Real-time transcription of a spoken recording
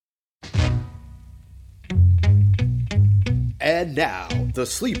And now, the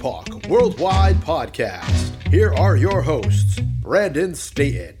Sleephawk Worldwide Podcast. Here are your hosts, Brandon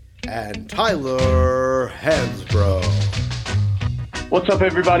Staten and Tyler Hansbrough. What's up,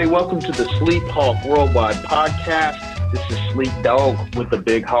 everybody? Welcome to the Sleephawk Worldwide Podcast. This is Sleep Dog with the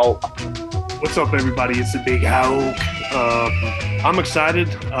Big Hawk. What's up, everybody? It's the Big Hawk. I'm excited.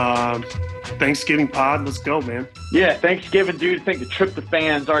 Thanksgiving pod. Let's go, man. Yeah, Thanksgiving, dude. I think the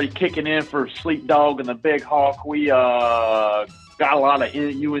tryptophan's already kicking in for Sleep Dog and the Big Hawk. We got a lot of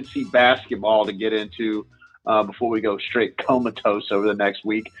UNC basketball to get into before we go straight comatose over the next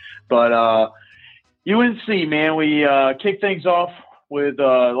week. But UNC, man, we kicked things off with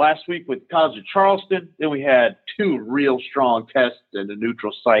last week with College of Charleston. Then we had two real strong tests in the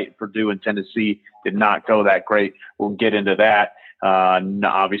neutral site. Purdue and Tennessee did not go that great. We'll get into that.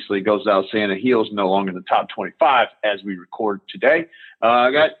 Obviously, it goes without saying, the Heels no longer in the top 25 as we record today.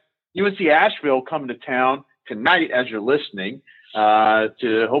 I got UNC Asheville coming to town tonight as you're listening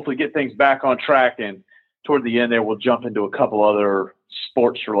to hopefully get things back on track. And toward the end there, we'll jump into a couple other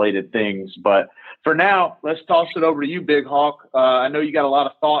sports-related things. But for now, let's toss it over to you, Big Hawk. I know you got a lot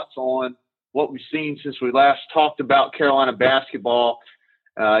of thoughts on what we've seen since we last talked about Carolina basketball.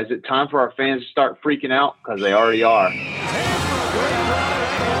 Is it time for our fans to start freaking out? Because they already are.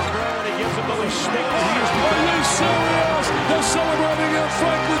 They're celebrating at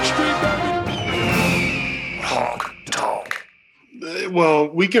Franklin Street, baby. Honk, donk. Well,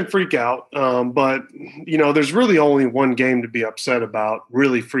 we can freak out, but, you know, there's really only one game to be upset about,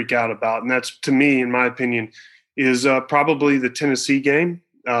 really freak out about, and that's, to me, in my opinion, is probably the Tennessee game.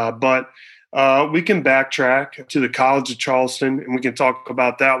 But we can backtrack to the College of Charleston, and we can talk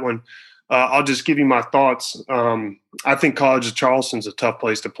about that one. I'll just give you my thoughts. I think College of Charleston's a tough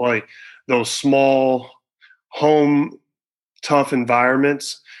place to play. Those small, home, tough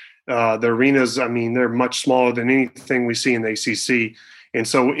environments. The arenas, I mean, they're much smaller than anything we see in the ACC. And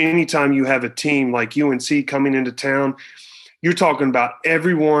so anytime you have a team like UNC coming into town, you're talking about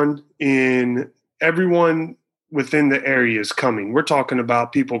everyone within the area is coming. We're talking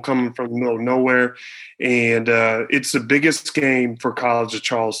about people coming from the middle of nowhere. And it's the biggest game for College of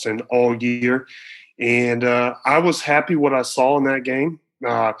Charleston all year. And I was happy what I saw in that game.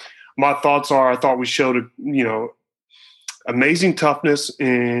 My thoughts are, I thought we showed amazing toughness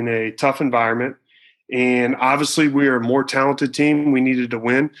in a tough environment. And obviously we are a more talented team. We needed to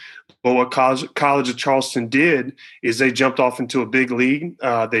win. But what College of Charleston did is they jumped off into a big lead.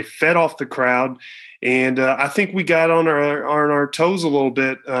 They fed off the crowd. And I think we got on our toes a little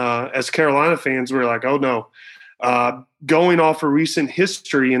bit as Carolina fans. We were like, oh, no. Going off of recent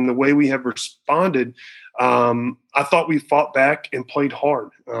history and the way we have responded, I thought we fought back and played hard.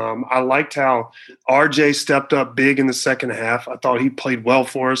 I liked how RJ stepped up big in the second half. I thought he played well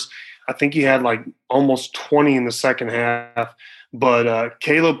for us. I think he had like almost 20 in the second half. But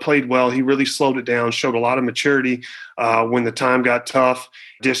Caleb played well. He really slowed it down, showed a lot of maturity when the time got tough,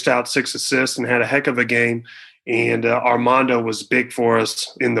 dished out 6 assists and had a heck of a game. And Armando was big for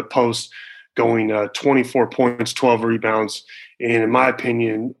us in the post, going 24 points, 12 rebounds. And in my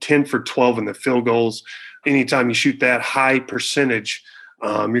opinion, 10 for 12 in the field goals. Anytime you shoot that high percentage,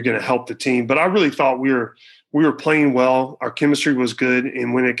 you're going to help the team. But I really thought we were playing well. Our chemistry was good.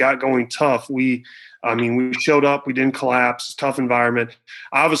 And when it got going tough, we showed up. We didn't collapse. Tough environment.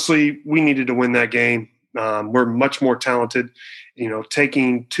 Obviously, we needed to win that game. We're much more talented. You know,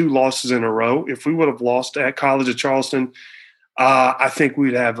 taking 2 losses in a row. If we would have lost at College of Charleston, I think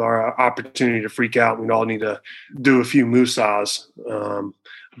we'd have our opportunity to freak out. We'd all need to do a few moosahs.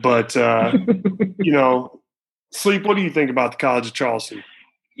 But you know, Sleep, what do you think about the College of Charleston?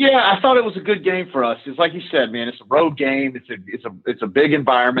 Yeah, I thought it was a good game for us. It's like you said, man. It's a road game. It's a big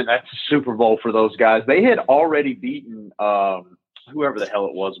environment. That's a Super Bowl for those guys. They had already beaten whoever the hell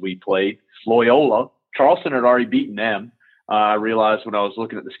it was we played, Loyola. Charleston had already beaten them. I realized when I was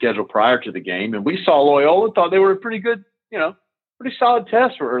looking at the schedule prior to the game, and we saw Loyola. Thought they were a pretty good, pretty solid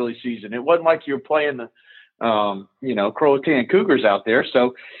test for early season. It wasn't like you were playing the Croatan Cougars out there.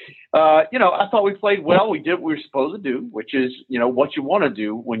 So, I thought we played well. We did what we were supposed to do, which is, what you want to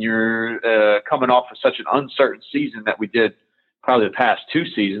do when you're coming off of such an uncertain season that we did probably the past 2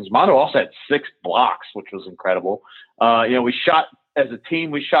 seasons. Mondo also had 6 blocks, which was incredible. We shot as a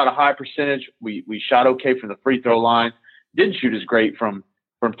team. We shot a high percentage. We shot okay from the free throw line. Didn't shoot as great from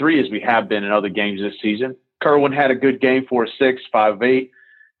 3 as we have been in other games this season. Kerwin had a good game for 6, 5 of 8.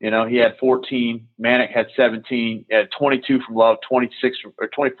 He had 14. Manic had 17. He had 22 from Love,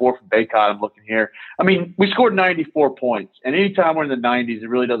 24 from Baycott. I'm looking here. I mean, we scored 94 points. And anytime we're in the 90s, it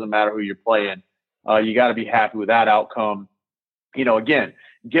really doesn't matter who you're playing. You got to be happy with that outcome. Again,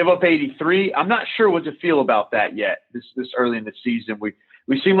 give up 83. I'm not sure what to feel about that yet. This early in the season, we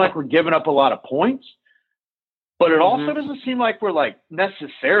seem like we're giving up a lot of points, but it also doesn't seem like we're like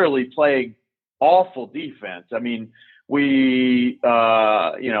necessarily playing awful defense. I mean, we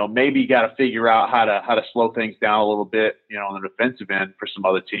maybe got to figure out how to slow things down a little bit, on the defensive end for some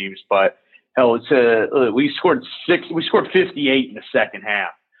other teams. But hell, we scored 58 in the second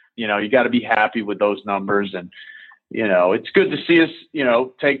half. You got to be happy with those numbers, and it's good to see us,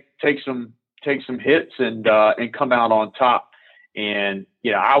 take some hits and come out on top. And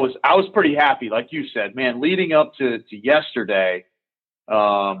I was pretty happy, like you said, man. Leading up to yesterday,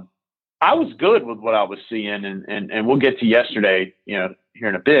 I was good with what I was seeing, and we'll get to yesterday, here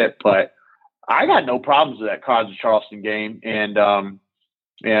in a bit. But I got no problems with that College of Charleston game, and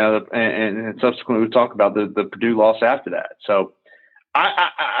subsequently we'll talk about the Purdue loss after that. So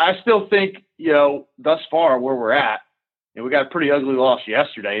I still think, thus far where we're at, we got a pretty ugly loss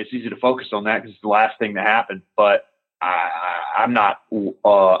yesterday. It's easy to focus on that because it's the last thing that happened. But I'm not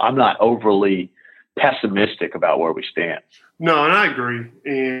overly pessimistic about where we stand. No, and I agree.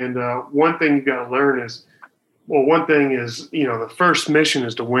 And one thing you got to learn is, the first mission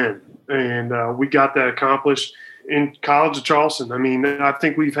is to win. And we got that accomplished in College of Charleston. I mean, I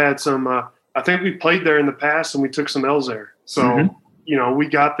think we've had I think we played there in the past and we took some L's there. So, we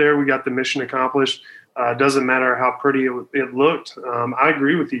got there, we got the mission accomplished. Doesn't matter how pretty it looked. I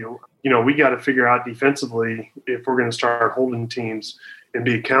agree with you. We got to figure out defensively if we're going to start holding teams and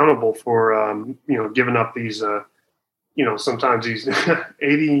be accountable for, giving up these, sometimes these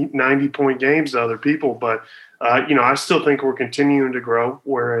 80, 90-point games to other people. But, I still think we're continuing to grow.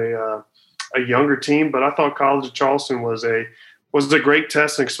 We're a younger team, but I thought College of Charleston was a great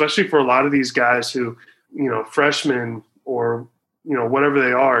test, and especially for a lot of these guys who, freshmen or, whatever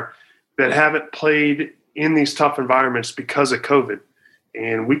they are, that haven't played in these tough environments because of COVID.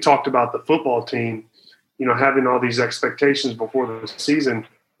 And we talked about the football team, having all these expectations before the season.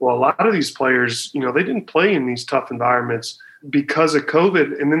 Well, a lot of these players, they didn't play in these tough environments because of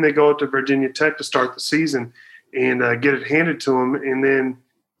COVID. And then they go up to Virginia Tech to start the season and get it handed to them. And then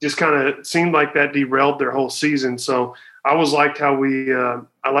just kind of seemed like that derailed their whole season. So I liked how we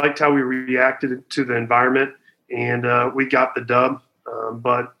reacted to the environment, and we got the dub.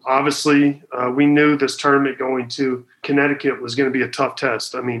 But obviously, we knew this tournament going to Connecticut was going to be a tough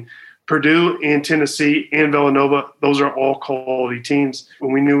test. I mean, Purdue and Tennessee and Villanova, those are all quality teams.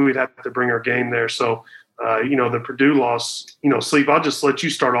 And we knew we'd have to bring our game there. So, the Purdue loss, Sleep, I'll just let you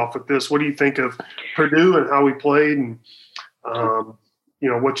start off with this. What do you think of Purdue and how we played and,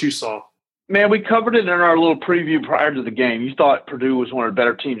 what you saw? Man, we covered it in our little preview prior to the game. You thought Purdue was one of the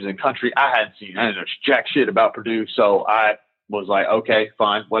better teams in the country. I didn't know jack shit about Purdue, so I was like, okay,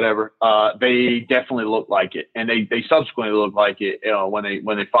 fine, whatever. They definitely looked like it, and they subsequently looked like it when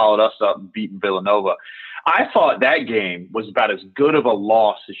they followed us up and beaten Villanova. I thought that game was about as good of a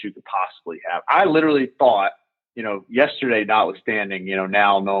loss as you could possibly have. I literally thought, yesterday notwithstanding,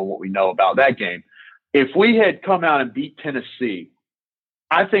 now knowing what we know about that game, if we had come out and beat Tennessee,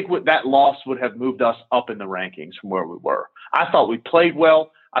 I think that loss would have moved us up in the rankings from where we were. I thought we played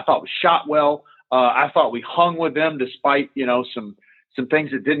well. I thought we shot well. I thought we hung with them despite, some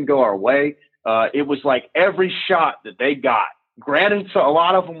things that didn't go our way. It was like every shot that they got, granted, so a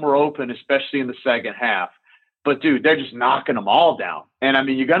lot of them were open, especially in the second half. But, dude, they're just knocking them all down. And, I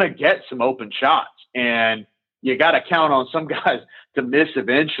mean, you're going to get some open shots. And you got to count on some guys to miss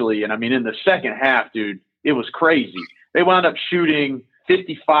eventually. And, I mean, in the second half, dude, it was crazy. They wound up shooting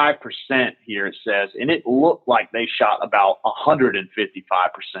 55% here, it says, and it looked like they shot about 155%.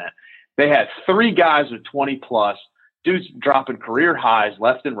 They had 3 guys with 20+, dudes dropping career highs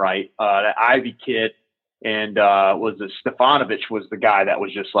left and right. That Ivy kid and Stefanovic was the guy that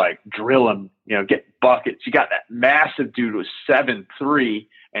was just like drilling, get buckets. You got that massive dude who was 7'3",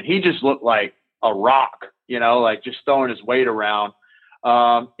 and he just looked like a rock, like just throwing his weight around.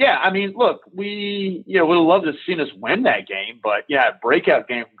 I mean, look, we would have loved to have seen us win that game, but breakout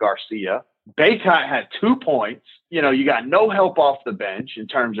game from Garcia. Baycott had 2 points. You got no help off the bench in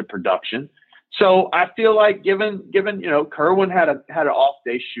terms of production. So I feel like given Kerwin had an off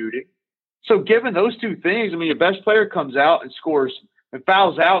day shooting. So given those 2 things, I mean, your best player comes out and scores and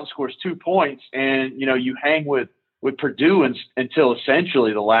fouls out and scores 2 points, and you hang with Purdue until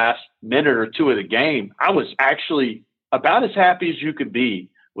essentially the last minute or 2 of the game. I was actually about as happy as you could be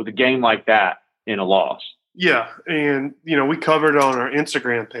with a game like that in a loss. Yeah, and we covered it on our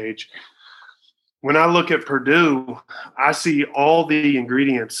Instagram page. When I look at Purdue, I see all the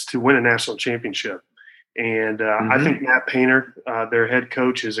ingredients to win a national championship. And I think Matt Painter, their head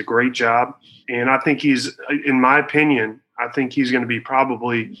coach, is a great job. And I think he's, in my opinion, I think he's going to be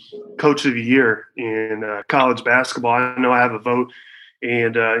probably coach of the year in college basketball. I know I have a vote,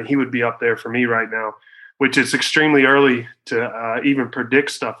 and he would be up there for me right now, which is extremely early to even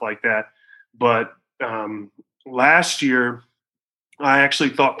predict stuff like that. But last year, I actually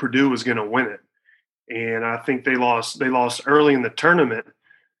thought Purdue was going to win it, and I think they lost. They lost early in the tournament,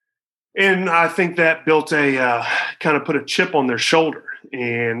 and I think that built a kind of put a chip on their shoulder,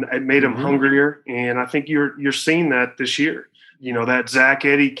 and it made them hungrier. And I think you're seeing that this year. You know, that Zach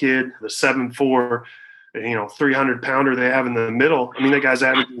Edey kid, the 7'4", 300-pounder they have in the middle. I mean, that guy's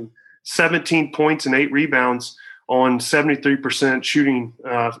averaging 17 points and 8 rebounds on 73% shooting,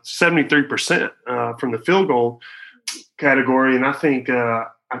 73% from the field goal category. And I think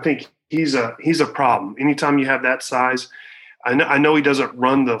he's a problem. Anytime you have that size, I know he doesn't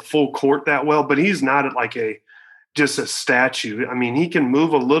run the full court that well, but he's not just a statue. I mean, he can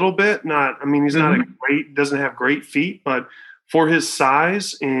move a little bit. He's not doesn't have great feet, but for his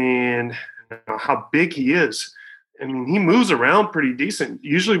size and how big he is, I mean, he moves around pretty decent.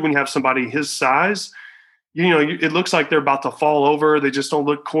 Usually when you have somebody his size, it looks like they're about to fall over. They just don't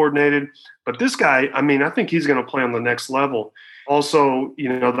look coordinated. But this guy, I mean, I think he's going to play on the next level. Also,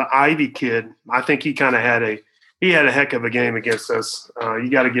 the Ivy kid, I think he kind of had a heck of a game against us. You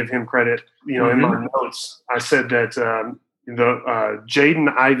got to give him credit. In my notes, I said that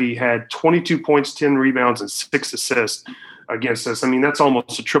Jaden Ivey had 22 points, 10 rebounds, and 6 assists against us. I mean, that's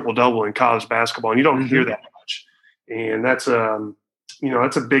almost a triple-double in college basketball, and you don't hear that much. And that's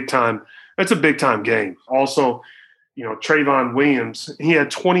that's a big time. That's a big time game. Also, Trayvon Williams, he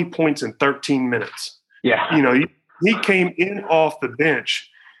had 20 points in 13 minutes. Yeah. He came in off the bench.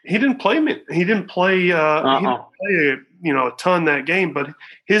 He didn't play. He didn't play. A ton that game, but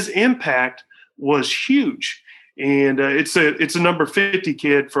his impact was huge. And it's a number 50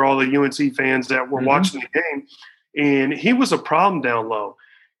 kid for all the UNC fans that were watching the game, and he was a problem down low.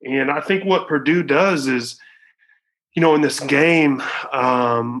 And I think what Purdue does is, in this game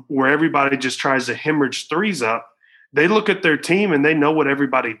where everybody just tries to hemorrhage threes up, they look at their team and they know what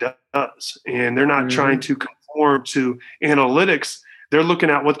everybody does, and they're not trying to conform to analytics. They're looking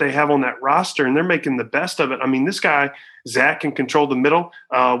at what they have on that roster, and they're making the best of it. I mean, this guy, Zach, can control the middle.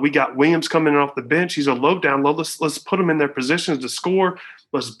 We got Williams coming off the bench. He's a low down low. Let's put him in their positions to score.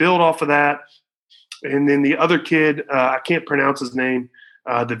 Let's build off of that. And then the other kid, I can't pronounce his name,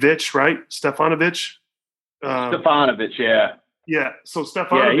 the Vitch, right? Stefanovic? Stefanovic, yeah. Yeah, so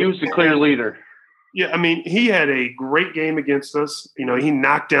Stefanovic. Yeah, he was the clear leader. Yeah, I mean, he had a great game against us. He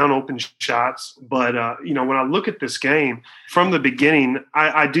knocked down open shots. But, when I look at this game from the beginning,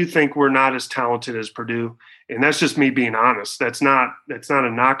 I do think we're not as talented as Purdue. And that's just me being honest. That's not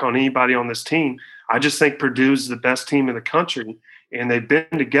a knock on anybody on this team. I just think Purdue's the best team in the country. And they've been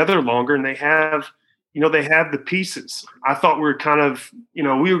together longer, and they have the pieces. I thought we were kind of, we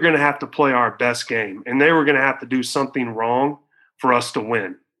were going to have to play our best game. And they were going to have to do something wrong for us to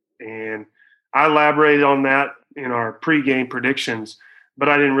win. And I elaborated on that in our pregame predictions, but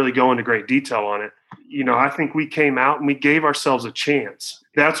I didn't really go into great detail on it. I think we came out and we gave ourselves a chance.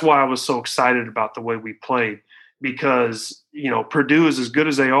 That's why I was so excited about the way we played, because, Purdue is as good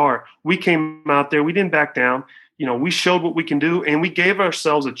as they are. We came out there, we didn't back down. We showed what we can do, and we gave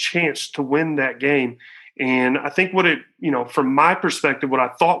ourselves a chance to win that game. And I think from my perspective, what I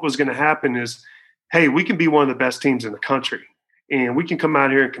thought was going to happen is, hey, we can be one of the best teams in the country. And we can come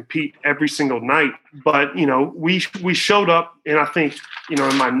out here and compete every single night. But, we showed up, and I think, in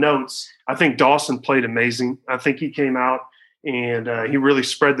my notes, I think Dawson played amazing. I think he came out and he really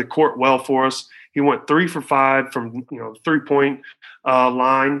spread the court well for us. He went 3 for 5 from, 3-point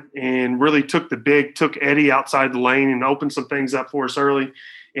line, and really took Eddie outside the lane and opened some things up for us early.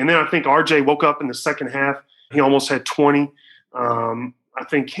 And then I think RJ woke up in the second half. He almost had 20. I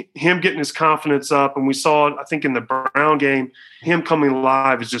think him getting his confidence up, and we saw it, I think, in the Brown game, him coming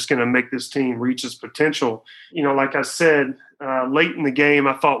alive is just going to make this team reach its potential. Like I said, late in the game,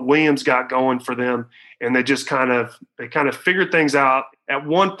 I thought Williams got going for them, and they just kind of figured things out. At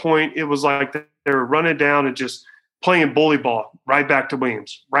one point, it was like they were running down and just playing bully ball, right back to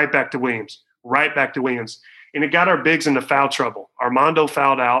Williams, right back to Williams, right back to Williams. And it got our bigs into foul trouble. Armando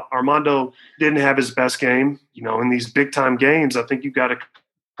fouled out. Armando didn't have his best game. In these big-time games, I think you've got to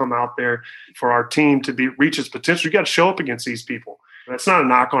come out there for our team to reach its potential. You got to show up against these people. That's not a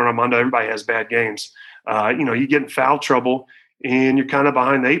knock on Armando. Everybody has bad games. You get in foul trouble, and you're kind of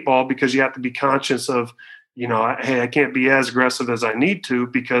behind the 8 ball because you have to be conscious of, hey, I can't be as aggressive as I need to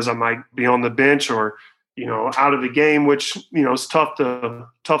because I might be on the bench or, out of the game, which, it's tough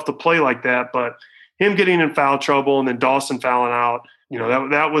to play like that. But him getting in foul trouble and then Dawson fouling out,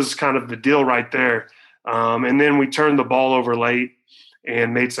 that was kind of the deal right there. And then we turned the ball over late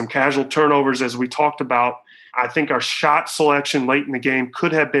and made some casual turnovers, as we talked about. I think our shot selection late in the game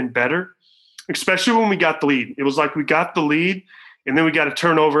could have been better, especially when we got the lead. It was like we got the lead, and then we got a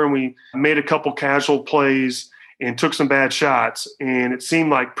turnover, and we made a couple casual plays and took some bad shots. And it seemed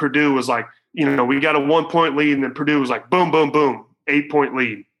like Purdue was like, we got a 1-point lead, and then Purdue was like, boom, boom, boom, 8-point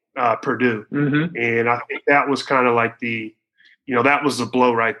lead, Purdue. Mm-hmm. And I think that was kind of like that was the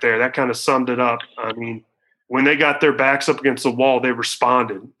blow right there. That kind of summed it up. I mean, when they got their backs up against the wall, they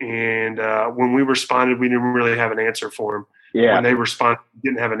responded. And when we responded, we didn't really have an answer for them. Yeah. When they responded, we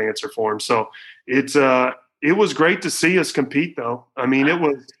didn't have an answer for them. So it was great to see us compete, though. I mean, it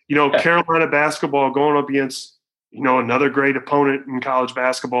was, Carolina basketball going up against, another great opponent in college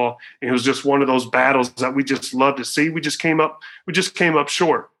basketball. And it was just one of those battles that we just love to see. We just came up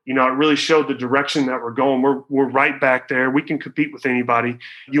short. It really showed the direction that we're going. We're right back there. We can compete with anybody.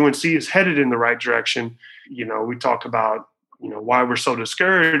 UNC is headed in the right direction. We talk about, why we're so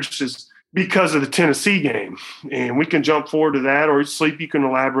discouraged is because of the Tennessee game. And we can jump forward to that, or Sleep, you can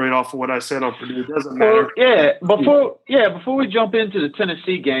elaborate off of what I said on Purdue. It doesn't matter. Before we jump into the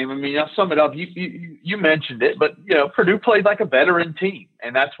Tennessee game, I mean, I'll sum it up. You mentioned it, but Purdue played like a veteran team,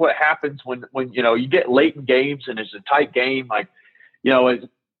 and that's what happens when you get late in games and it's a tight game. Like,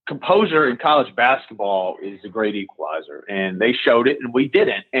 composure in college basketball is a great equalizer, and they showed it, and we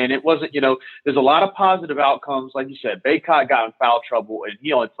didn't. And it wasn't, there's a lot of positive outcomes. Like you said, Bacot got in foul trouble, and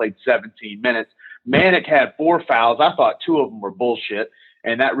he only played 17 minutes. Manek had 4 fouls. I thought 2 of them were bullshit,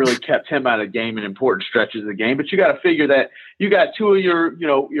 and that really kept him out of the game in important stretches of the game. But you got to figure that you got 2 of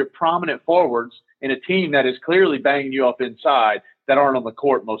your prominent forwards in a team that is clearly banging you up inside that aren't on the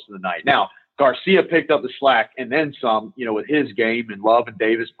court most of the night. Now, Garcia picked up the slack and then some, with his game, and Love and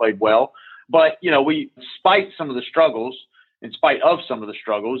Davis played well. But, in spite of some of the struggles,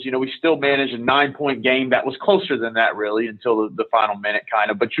 we still managed a 9-point game that was closer than that really until the final minute kind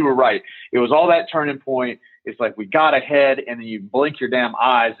of. But you were right. It was all that turning point. It's like we got ahead, and then you blink your damn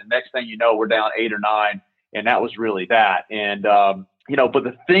eyes, and next thing you know, we're down 8 or 9. And that was really that. And, but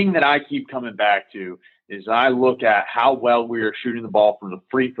the thing that I keep coming back to is I look at how well we are shooting the ball from the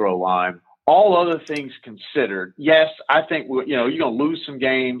free throw line. All other things considered, yes, I think you're going to lose some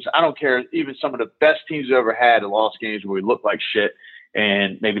games. I don't care. Even some of the best teams we've ever had have lost games where we looked like shit,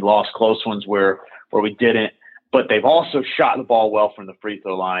 and maybe lost close ones where we didn't. But they've also shot the ball well from the free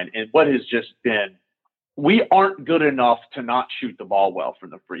throw line. And what has just been, we aren't good enough to not shoot the ball well from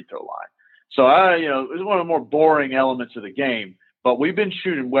the free throw line. So it's one of the more boring elements of the game. But we've been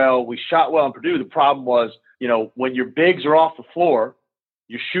shooting well. We shot well in Purdue. The problem was, when your bigs are off the floor,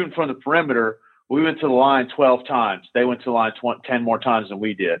 you're shooting from the perimeter. We went to the line 12 times. They went to the line 10 more times than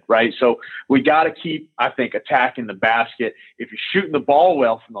we did, right? So we got to keep, I think, attacking the basket. If you're shooting the ball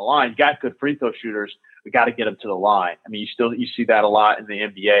well from the line, you got good free throw shooters, we got to get them to the line. I mean, you see that a lot in the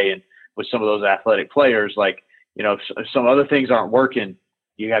NBA and with some of those athletic players. Like, if some other things aren't working,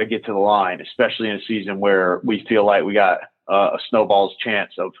 you got to get to the line, especially in a season where we feel like we got a snowball's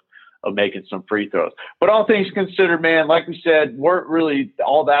chance of making some free throws. But all things considered, man, like we said, weren't really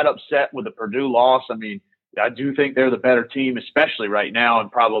all that upset with the Purdue loss. I mean, I do think they're the better team, especially right now,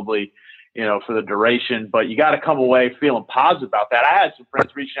 and probably, for the duration. But you got to come away feeling positive about that. I had some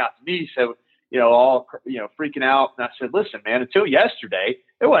friends reaching out to me, so all freaking out, and I said, listen, man, until yesterday,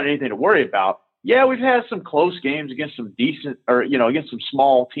 there wasn't anything to worry about. Yeah, we've had some close games against some decent against some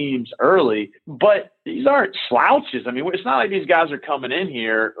small teams early, but these aren't slouches. I mean, it's not like these guys are coming in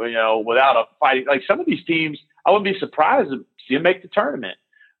here, without a fighting. Like some of these teams, I wouldn't be surprised to see them make the tournament.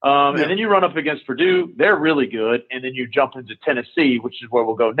 And then you run up against Purdue, they're really good. And then you jump into Tennessee, which is where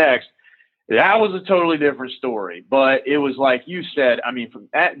we'll go next. That was a totally different story, but it was like you said, I mean, from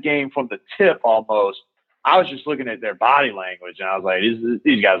that game, from the tip almost, I was just looking at their body language, and I was like,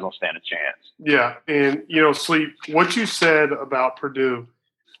 these guys don't stand a chance. Yeah, and, Sleep, what you said about Purdue,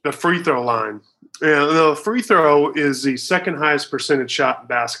 the free throw line, the free throw is the second highest percentage shot in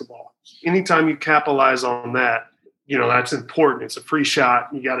basketball. Anytime you capitalize on that, that's important. It's a free shot.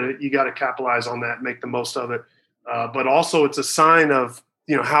 You gotta capitalize on that, make the most of it. But also it's a sign of,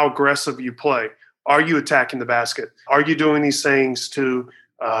 how aggressive you play. Are you attacking the basket? Are you doing these things to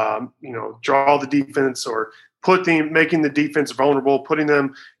draw the defense or making the defense vulnerable, putting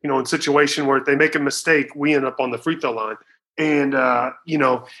them, in a situation where if they make a mistake, we end up on the free throw line. And,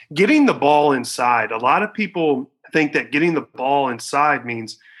 getting the ball inside. A lot of people think that getting the ball inside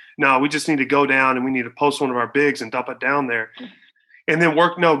means, no, we just need to go down and we need to post one of our bigs and dump it down there and then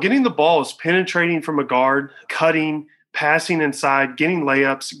work. No, getting the ball is penetrating from a guard, cutting, passing inside, getting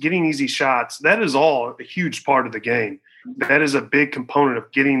layups, getting easy shots. That is all a huge part of the game. That is a big component of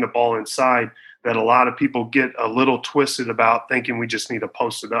getting the ball inside that a lot of people get a little twisted about, thinking we just need to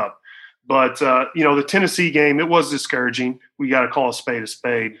post it up. But, the Tennessee game, it was discouraging. We got to call a spade a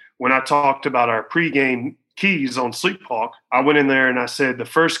spade. When I talked about our pregame keys on Sleepwalk, I went in there and I said, the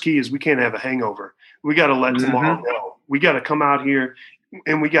first key is we can't have a hangover. We got to let tomorrow go. We got to come out here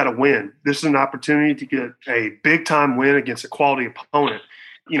and we got to win. This is an opportunity to get a big-time win against a quality opponent.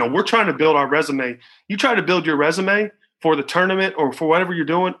 We're trying to build our resume. You try to build your resume for the tournament or for whatever you're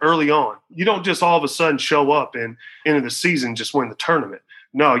doing early on. You don't just all of a sudden show up and into the season just win the tournament.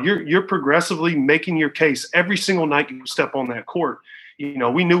 No, you're progressively making your case every single night you step on that court.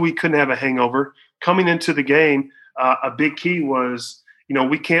 We knew we couldn't have a hangover. Coming into the game, a big key was,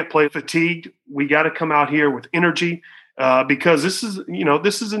 we can't play fatigued. We got to come out here with energy because this is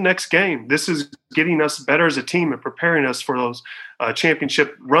the next game. This is getting us better as a team and preparing us for those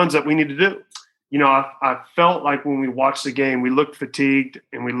championship runs that we need to do. I felt like when we watched the game, we looked fatigued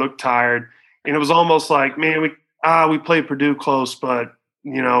and we looked tired. And it was almost like, man, we played Purdue close, but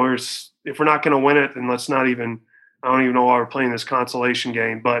if we're not going to win it, then let's not even – I don't even know why we're playing this consolation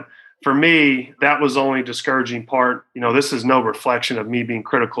game. But for me, that was the only discouraging part. This is no reflection of me being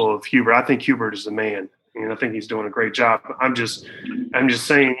critical of Hubert. I think Hubert is the man, and I think he's doing a great job. I'm just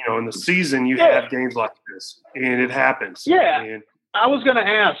saying, in the season you have games like this, and it happens. Yeah, and I was going to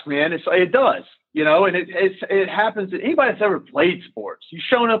ask, man. It does, and it happens to anybody that's ever played sports. You've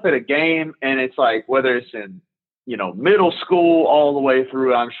shown up at a game, and it's like whether it's in middle school all the way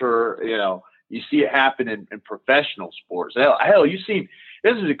through, I'm sure, you see it happen in professional sports. Hell, you've seen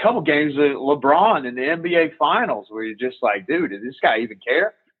this is a couple games with LeBron in the NBA Finals where you're just like, dude, does this guy even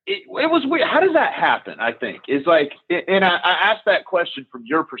care? It was weird. How does that happen? I think it's like, and I asked that question from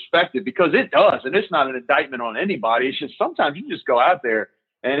your perspective because it does, and it's not an indictment on anybody. It's just sometimes you just go out there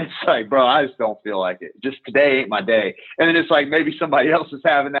and it's like, bro, I just don't feel like it. Just today ain't my day. And then it's like maybe somebody else is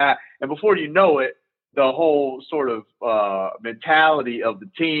having that, and before you know it, the whole sort of mentality of the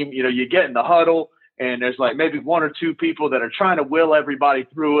team, you get in the huddle and there's like maybe one or two people that are trying to will everybody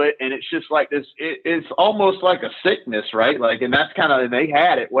through it. And it's just like this, it's almost like a sickness, right? Like, and that's kind of, and they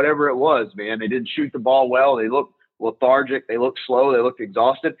had it, whatever it was, man. They didn't shoot the ball well. They looked lethargic. They looked slow. They looked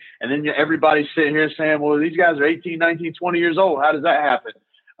exhausted. And then everybody's sitting here saying, well, these guys are 18, 19, 20 years old. How does that happen?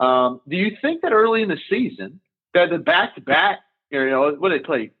 Do you think that early in the season that the back-to-back, what did they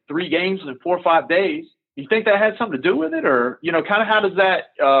play 3 games in 4 or 5 days? You think that had something to do with it? Or, kind of how does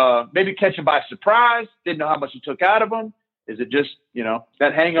that maybe catch them by surprise? Didn't know how much it took out of them? Is it just,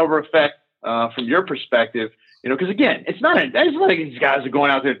 that hangover effect from your perspective? Because again, it's not like these guys are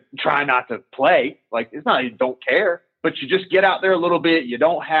going out there trying not to play. Like, it's not like you don't care, but you just get out there a little bit. You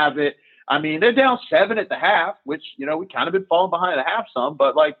don't have it. I mean, they're down 7 at the half, which, we kind of been falling behind at the half some,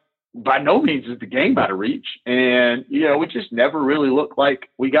 but like, by no means is the game out of reach. And, we just never really looked like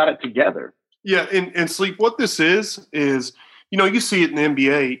we got it together. Yeah. And Sleep, what this is, you see it in the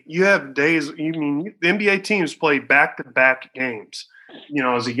NBA. You have days, the NBA teams play back-to-back games.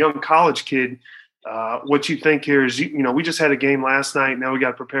 As a young college kid, what you think here is, we just had a game last night. Now we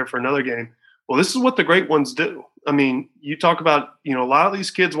got to prepare for another game. Well, this is what the great ones do. I mean, you talk about, a lot of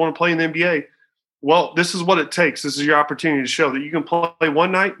these kids want to play in the NBA. Well, this is what it takes. This is your opportunity to show that you can play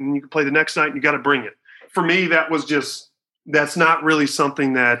one night and you can play the next night and you got to bring it. For me, that's not really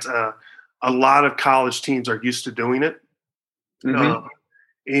something that a lot of college teams are used to doing it. Mm-hmm.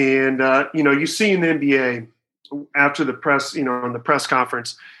 You see in the NBA after the press, in the press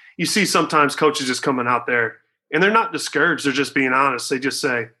conference, you see sometimes coaches just coming out there and they're not discouraged. They're just being honest. They just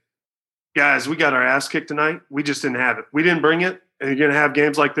say, guys, we got our ass kicked tonight. We just didn't have it. We didn't bring it. And you're going to have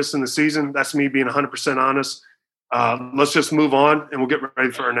games like this in the season. That's me being 100% honest. Let's just move on and we'll get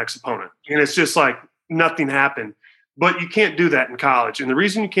ready for our next opponent. And it's just like nothing happened. But you can't do that in college. And the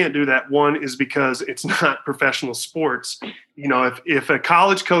reason you can't do that, one, is because it's not professional sports. If a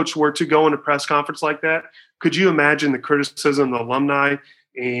college coach were to go in a press conference like that, could you imagine the criticism the alumni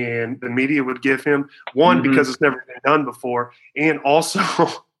and the media would give him? One, because it's never been done before. And also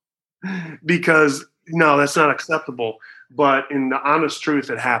because, no, that's not acceptable. But in the honest truth,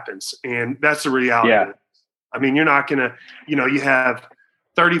 it happens. And that's the reality. Yeah. I mean, you're not going to, you have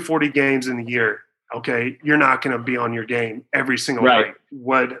 30, 40 games in a year. Okay, you're not going to be on your game every single night.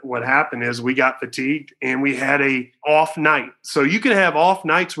 What happened is we got fatigued and we had a off night. So you can have off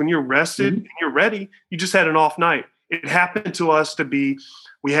nights when you're rested and you're ready. You just had an off night. It happened to us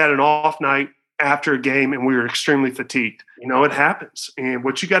we had an off night after a game and we were extremely fatigued. It happens. And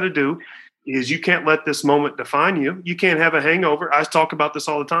what you got to do is you can't let this moment define you. You can't have a hangover. I talk about this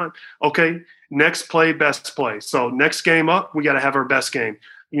all the time. Okay, next play, best play. So next game up, we got to have our best game.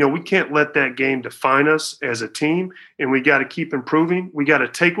 we can't let that game define us as a team, and we got to keep improving. We got to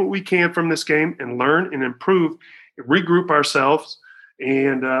take what we can from this game and learn and improve, and regroup ourselves.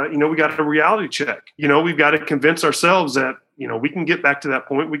 And, we got a reality check. We've got to convince ourselves that, we can get back to that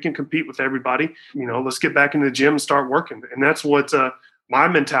point. We can compete with everybody. Let's get back in the gym and start working. And that's what my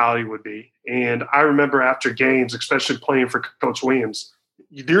mentality would be. And I remember after games, especially playing for Coach Williams,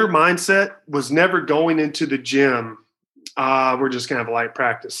 your mindset was never going into the gym, we're just going to have a light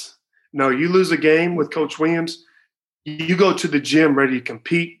practice. No, you lose a game with Coach Williams, you go to the gym ready to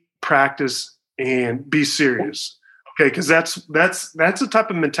compete, practice, and be serious. Okay, because that's the type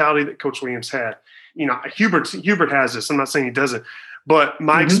of mentality that Coach Williams had. Hubert has this. I'm not saying he doesn't, but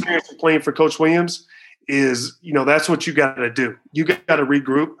my experience of playing for Coach Williams is, that's what you got to do. You got to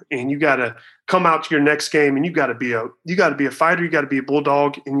regroup, and you got to come out to your next game, and you got to be a fighter, you got to be a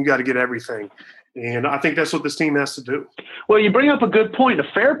bulldog, and you got to get everything. And I think that's what this team has to do. Well, you bring up a good point, a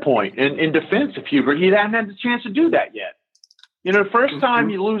fair point. In defense of Hubert, he hadn't had the chance to do that yet. The first time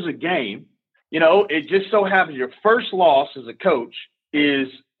you lose a game, it just so happens your first loss as a coach is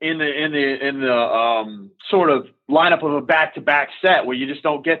in the sort of lineup of a back-to-back set where you just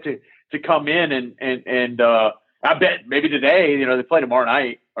don't get to come in and I bet maybe today, they play tomorrow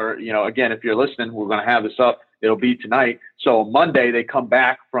night, or again, if you're listening, we're going to have this up. It'll be tonight. So Monday they come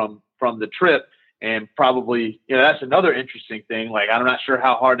back from the trip, and probably that's another interesting thing. Like, I'm not sure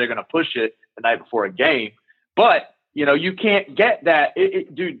how hard they're going to push it the night before a game, but you can't get that.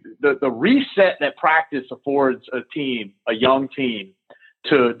 Dude, the reset that practice affords a team, a young team,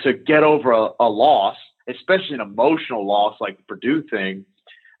 to get over a loss, especially an emotional loss like the Purdue thing,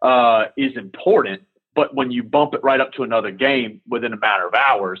 is important. But when you bump it right up to another game within a matter of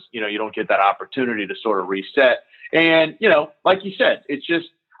hours, you don't get that opportunity to sort of reset. And, like you said, it's just,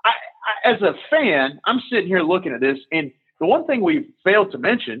 I as a fan, I'm sitting here looking at this, and the one thing we failed to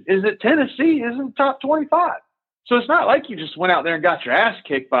mention is that Tennessee is in the top 25. So it's not like you just went out there and got your ass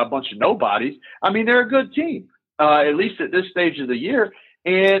kicked by a bunch of nobodies. I mean, they're a good team, at least at this stage of the year.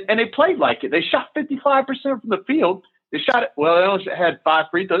 And they played like it. They shot 55% from the field. They shot it. Well, they only had 5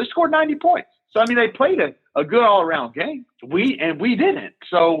 free throws. They scored 90 points. So, I mean, they played a good all-around game. We didn't.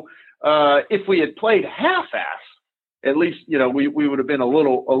 So if we had played half-ass, at least, we would have been a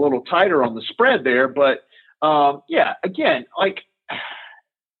little tighter on the spread there. But, again,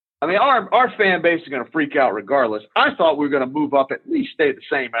 our fan base is going to freak out regardless. I thought we were going to move up, at least stay the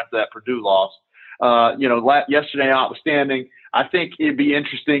same after that Purdue loss. Yesterday notwithstanding, I think it'd be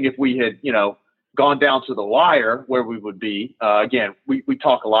interesting if we had, gone down to the wire where we would be. Again, we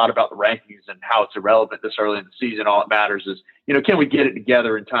talk a lot about the rankings and how it's irrelevant this early in the season. All that matters is, can we get it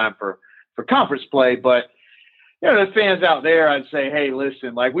together in time for conference play? But, the fans out there, I'd say, hey,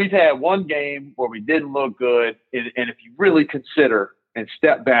 listen, we've had one game where we didn't look good. And if you really consider and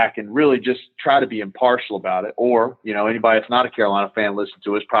step back and really just try to be impartial about it, or, anybody that's not a Carolina fan listen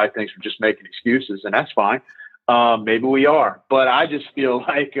to us probably thinks we're just making excuses, and that's fine. Maybe we are. But I just feel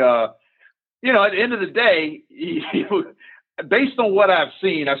like, at the end of the day, based on what I've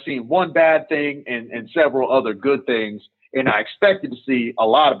seen one bad thing and several other good things, and I expected to see a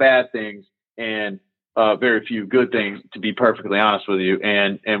lot of bad things and very few good things, to be perfectly honest with you.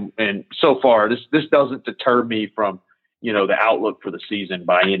 And so far, this doesn't deter me from, the outlook for the season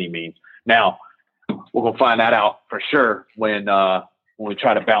by any means. Now, we're going to find that out for sure when we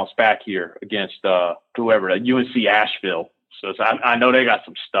try to bounce back here against whoever, UNC Asheville. So I know they got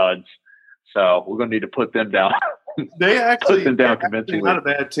some studs. So we're going to need to put them down. They actually put them down convincingly. Not a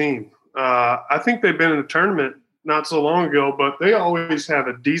bad team. I think they've been in a tournament not so long ago, but they always have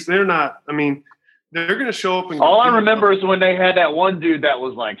a decent. They're not. I mean, they're going to show up. And all I remember is when they had that one dude that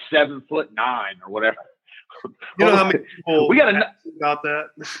was like 7'9" or whatever. You know how many people we got about that?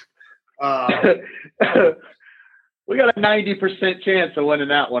 We got a 90% chance of winning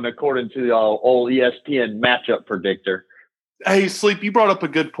that one, according to the old ESPN matchup predictor. Hey, Sleep, you brought up a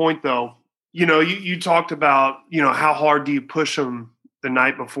good point, though. You talked about, how hard do you push them the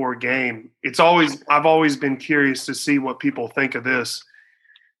night before a game? I've always been curious to see what people think of this.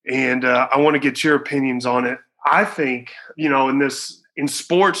 And I want to get your opinions on it. I think, in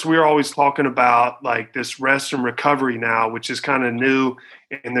sports, we're always talking about like this rest and recovery now, which is kind of new.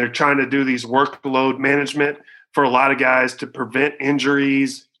 And they're trying to do these workload management for a lot of guys to prevent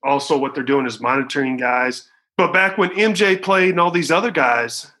injuries. Also, what they're doing is monitoring guys. But back when MJ played and all these other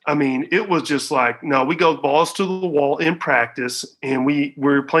guys, I mean, it was just like, no, we go balls to the wall in practice, and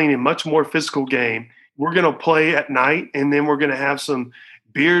we're playing a much more physical game. We're going to play at night, and then we're going to have some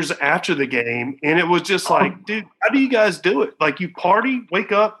beers after the game. And it was just like, dude, how do you guys do it? Like, you party,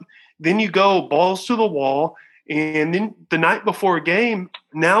 wake up, then you go balls to the wall, And then the night before a game,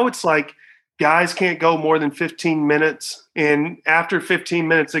 now it's like guys can't go more than 15 minutes. And after 15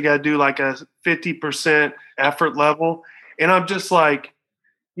 minutes, they got to do like a 50% effort level. And I'm just like,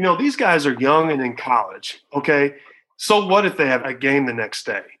 you know, these guys are young and in college. Okay. So what if they have a game the next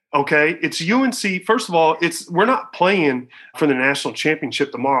day? Okay. It's UNC. First of all, we're not playing for the national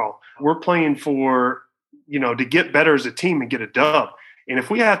championship tomorrow. We're playing for, you know, to get better as a team and get a dub. And if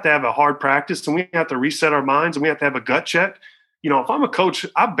we have to have a hard practice and we have to reset our minds and we have to have a gut check, you know, if I'm a coach,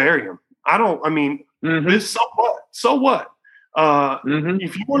 I bury him. So what? So what?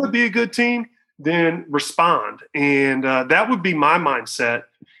 If you want to be a good team, then respond. And that would be my mindset.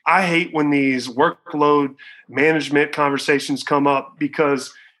 I hate when these workload management conversations come up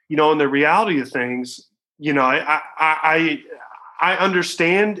because, you know, in the reality of things, you know, I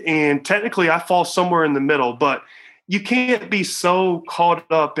understand, and technically I fall somewhere in the middle, but you can't be so caught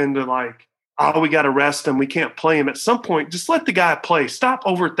up into like, oh, we got to rest him, we can't play him. At some point, just let the guy play. Stop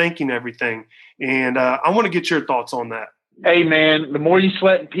overthinking everything. And I want to get your thoughts on that. Hey, man, the more you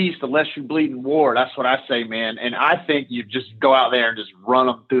sweat in peace, the less you bleed in war. That's what I say, man. And I think you just go out there and just run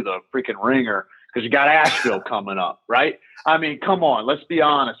them through the freaking ringer because you got Asheville coming up, right? I mean, come on, let's be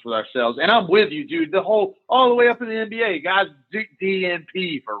honest with ourselves. And I'm with you, dude. All the way up in the NBA, guys,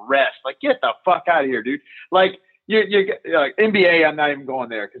 DNP for rest. Like, get the fuck out of here, dude. Like, you're NBA, I'm not even going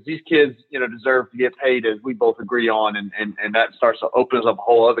there because these kids, you know, deserve to get paid, as we both agree on, and that starts to opens up a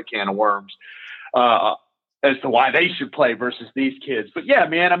whole other can of worms as to why they should play versus these kids. But yeah,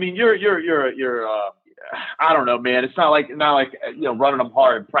 man, I mean, you're I don't know, man. It's not like you know, running them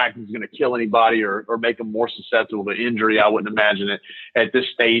hard in practice is going to kill anybody or make them more susceptible to injury. I wouldn't imagine it at this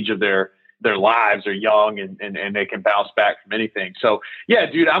stage of their lives. Are young and they can bounce back from anything. So yeah,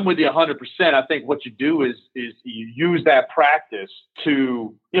 dude, I'm with you 100%. I think what you do is you use that practice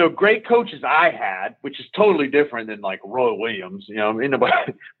to, you know, great coaches I had, which is totally different than like Roy Williams. You know, I mean,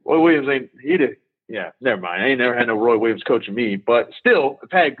 Roy Williams yeah, never mind. I ain't never had no Roy Williams coaching me, but still,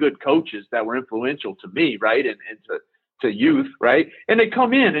 I've had good coaches that were influential to me, right, and to youth, right? And they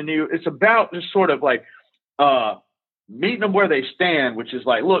come in, and it's about just sort of like meeting them where they stand, which is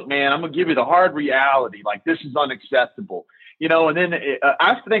like, look, man, I'm gonna give you the hard reality. Like, this is unacceptable, you know. And then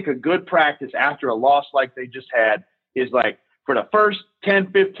I think a good practice after a loss like they just had is like for the first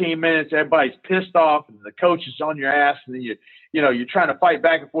 10, 15 minutes, everybody's pissed off, and the coach is on your ass, and then you're trying to fight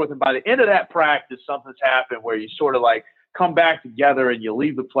back and forth. And by the end of that practice, something's happened where you sort of like come back together and you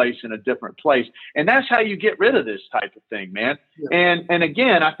leave the place in a different place. And that's how you get rid of this type of thing, man. Yeah. And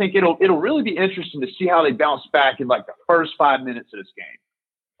again, I think it'll really be interesting to see how they bounce back in like the first 5 minutes of this game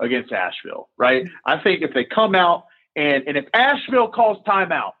against Asheville, right? I think if they come out and if Asheville calls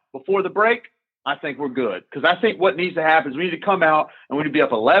timeout before the break, I think we're good. Because I think what needs to happen is we need to come out and we need to be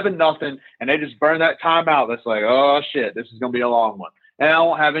up 11-0, and they just burn that timeout. That's like, oh, shit, this is going to be a long one. And I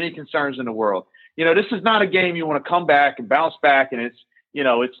won't have any concerns in the world. You know, this is not a game you want to come back and bounce back, and it's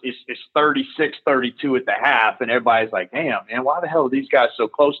 36-32 at the half, and everybody's like, damn, man, why the hell are these guys so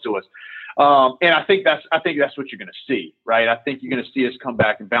close to us? And I think that's what you're going to see, right? I think you're going to see us come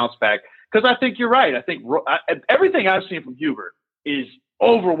back and bounce back because I think you're right. I think everything I've seen from Hubert is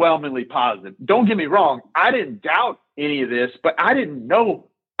overwhelmingly positive. Don't get me wrong. I didn't doubt any of this, but I didn't know.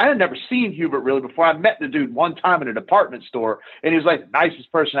 I had never seen Hubert really before. I met the dude one time in a department store, and he was like the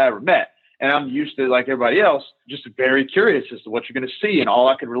nicest person I ever met. And I'm used to, like everybody else, just very curious as to what you're going to see. And all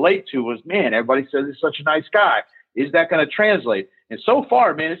I could relate to was, man, everybody says he's such a nice guy. Is that going to translate? And so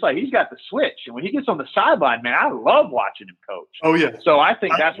far, man, it's like he's got the switch. And when he gets on the sideline, man, I love watching him coach. Oh, yeah. So I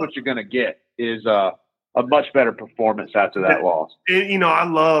think that's what you're going to get is a much better performance after that loss. You know, I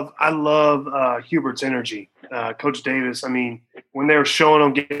love Hubert's energy. Coach Davis, I mean, when they were showing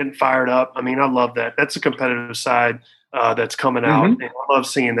him getting fired up, I mean, I love that. That's a competitive side that's coming out. And I love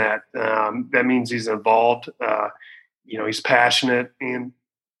seeing that. That means he's involved. You know, he's passionate. And,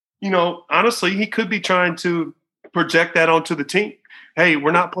 you know, honestly, he could be trying to project that onto the team. Hey,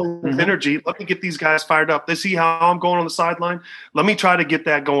 we're not playing with energy. Let me get these guys fired up. They see how I'm going on the sideline. Let me try to get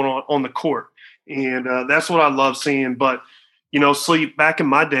that going on the court. And that's what I love seeing. But, you know, Sleep, back in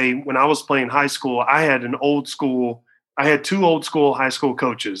my day when I was playing high school, I had two old school high school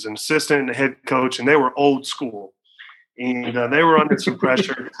coaches, an assistant and a head coach, and they were old school. And they were under some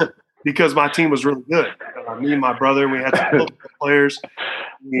pressure because my team was really good. Me and my brother, we had some players.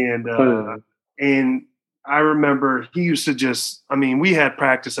 And I remember he used to we had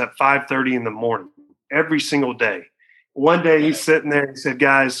practice at 5:30 in the morning every single day. One day he's sitting there and he said,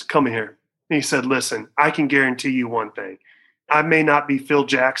 guys, come here. And he said, listen, I can guarantee you one thing. I may not be Phil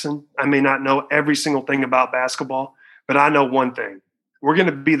Jackson. I may not know every single thing about basketball, but I know one thing. We're going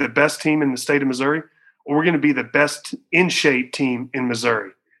to be the best team in the state of Missouri. or we're going to be the best in shape team in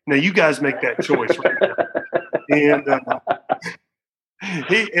Missouri. Now you guys make that choice right now. And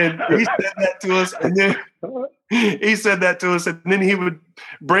he said that to us, and then he would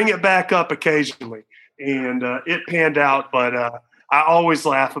bring it back up occasionally, and it panned out. But I always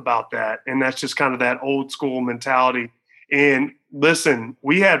laugh about that, and that's just kind of that old school mentality. And listen,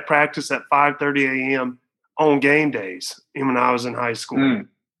 we had practice at 5:30 a.m. on game days when I was in high school,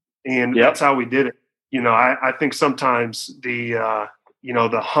 and that's how we did it. I think sometimes the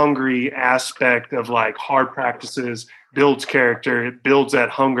hungry aspect of like hard practices builds character. It builds that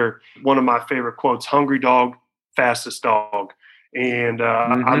hunger. One of my favorite quotes: "Hungry dog, fastest dog," and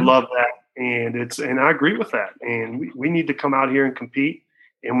I love that. And I agree with that. And we need to come out here and compete,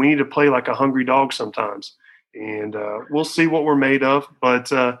 and we need to play like a hungry dog sometimes. And we'll see what we're made of.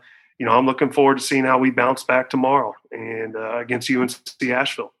 But I'm looking forward to seeing how we bounce back tomorrow and against UNC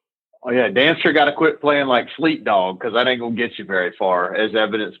Asheville. Oh, yeah, Dancer got to quit playing like Fleet Dog because that ain't going to get you very far, as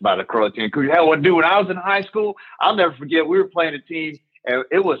evidenced by the Crow team. Hell, when I was in high school, I'll never forget, we were playing a team, and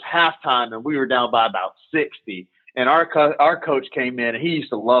it was halftime, and we were down by about 60. And our coach came in, and he used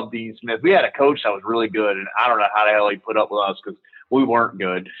to love Dean Smith. We had a coach that was really good, and I don't know how the hell he put up with us because we weren't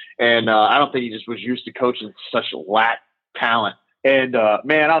good. And I don't think he just was used to coaching such lack talent. And,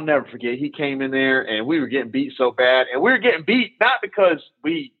 man, I'll never forget, he came in there, and we were getting beat so bad. And we were getting beat not because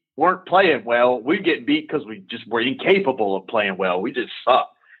we weren't playing well. We were getting beat because we just were incapable of playing well. We just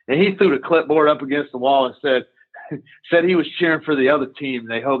sucked. And he threw the clipboard up against the wall and said he was cheering for the other team.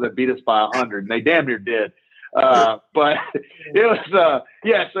 They hoped they beat us by 100, and they damn near did. But it was,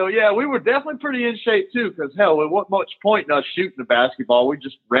 we were definitely pretty in shape too, because hell, there wasn't much point in us shooting the basketball. We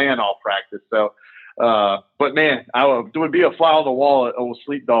just ran all practice. So, but man, it would be a fly on the wall at old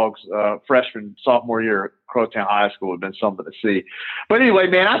Sleep Dogs, freshman, sophomore year at Crowtown High School would have been something to see. But anyway,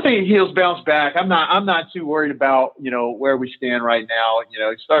 man, I think Heels bounce back. I'm not too worried about, where we stand right now.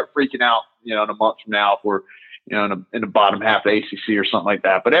 Start freaking out, in a month from now if we're, in the bottom half of the ACC or something like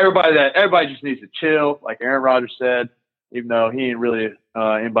that. But everybody just needs to chill, like Aaron Rodgers said, even though he ain't really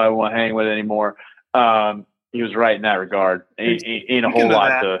anybody want to hang with anymore. He was right in that regard. Ain't a whole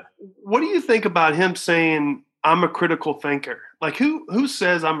lot to. What do you think about him saying, "I'm a critical thinker"? Like who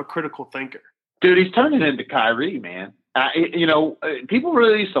says I'm a critical thinker? Dude, he's turning into Kyrie, man. People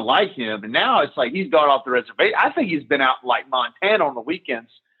really used to like him, and now it's like he's gone off the reservation. I think he's been out in like Montana on the weekends.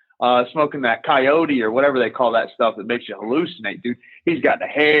 Smoking that coyote or whatever they call that stuff that makes you hallucinate, dude. He's got the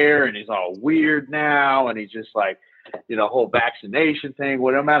hair and he's all weird now, and he's just like, whole vaccination thing.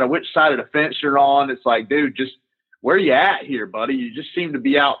 Well, no matter which side of the fence you're on, it's like, dude, just where you at here, buddy? You just seem to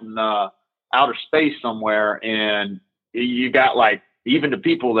be out in outer space somewhere, and you got like even the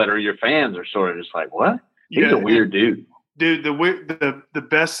people that are your fans are sort of just like, what? He's a weird dude. Dude, the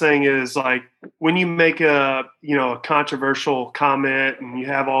best thing is like when you make a controversial comment and you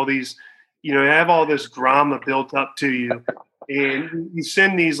have all these, you have all this drama built up to you, and you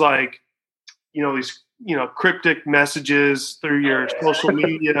send these like, these cryptic messages through your social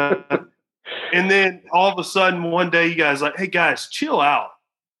media, and then all of a sudden one day you guys like, hey guys, chill out,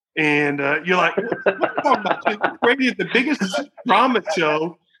 and you're like, what are you talking about? Radio, the biggest drama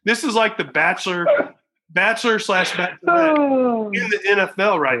show. This is like the Bachelor/Bachelorette in the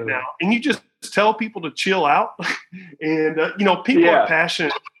NFL right now, and you just tell people to chill out. And people are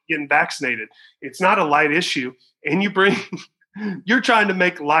passionate about getting vaccinated. It's not a light issue, and you're trying to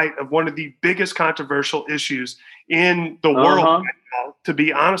make light of one of the biggest controversial issuis in the world right now, to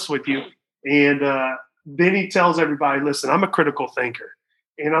be honest with you. And then he tells everybody, "Listen, I'm a critical thinker."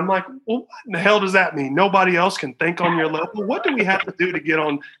 And I'm like, well, what in the hell does that mean? Nobody else can think on your level. What do we have to do to get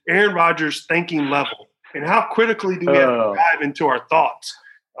on Aaron Rodgers' thinking level? And how critically do we have to dive into our thoughts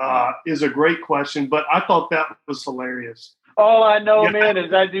is a great question. But I thought that was hilarious. All I know, man, is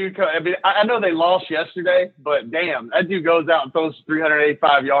that dude. I mean, I know they lost yesterday, but damn, that dude goes out and throws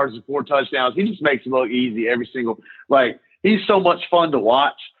 385 yards and 4 touchdowns. He just makes it look easy every single. Like, he's so much fun to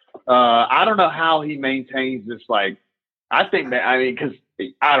watch. I don't know how he maintains this. Like, I think that, because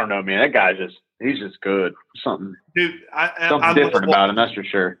I don't know, man. That guy he's just good. Something different about him, that's for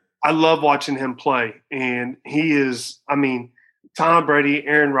sure. I love watching him play, and he is. Tom Brady,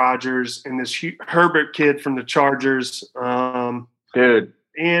 Aaron Rodgers, and this Herbert kid from the Chargers, dude.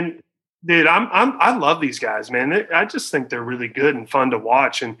 And dude, I love these guys, man. I just think they're really good and fun to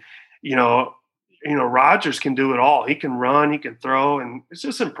watch. And Rodgers can do it all. He can run, he can throw, and it's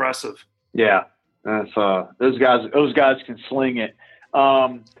just impressive. Yeah, that's those guys can sling it.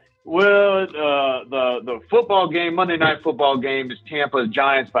 Well, the football game, Monday night football game, is Tampa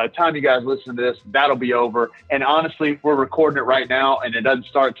Giants. By the time you guys listen to this, that'll be over. And honestly, we're recording it right now, and it doesn't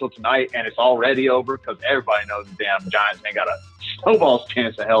start till tonight, and it's already over because everybody knows the damn Giants ain't got a snowball's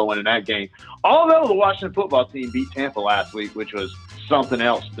chance of hell winning that game. Although the Washington football team beat Tampa last week, which was something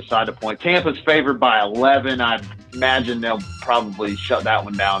else beside the point. Tampa's favored by 11. I imagine they'll probably shut that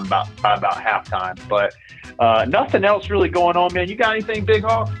one down by about halftime. But nothing else really going on, man. You got anything, Big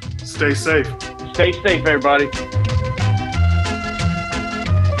Hawk? Stay safe. Stay safe, everybody.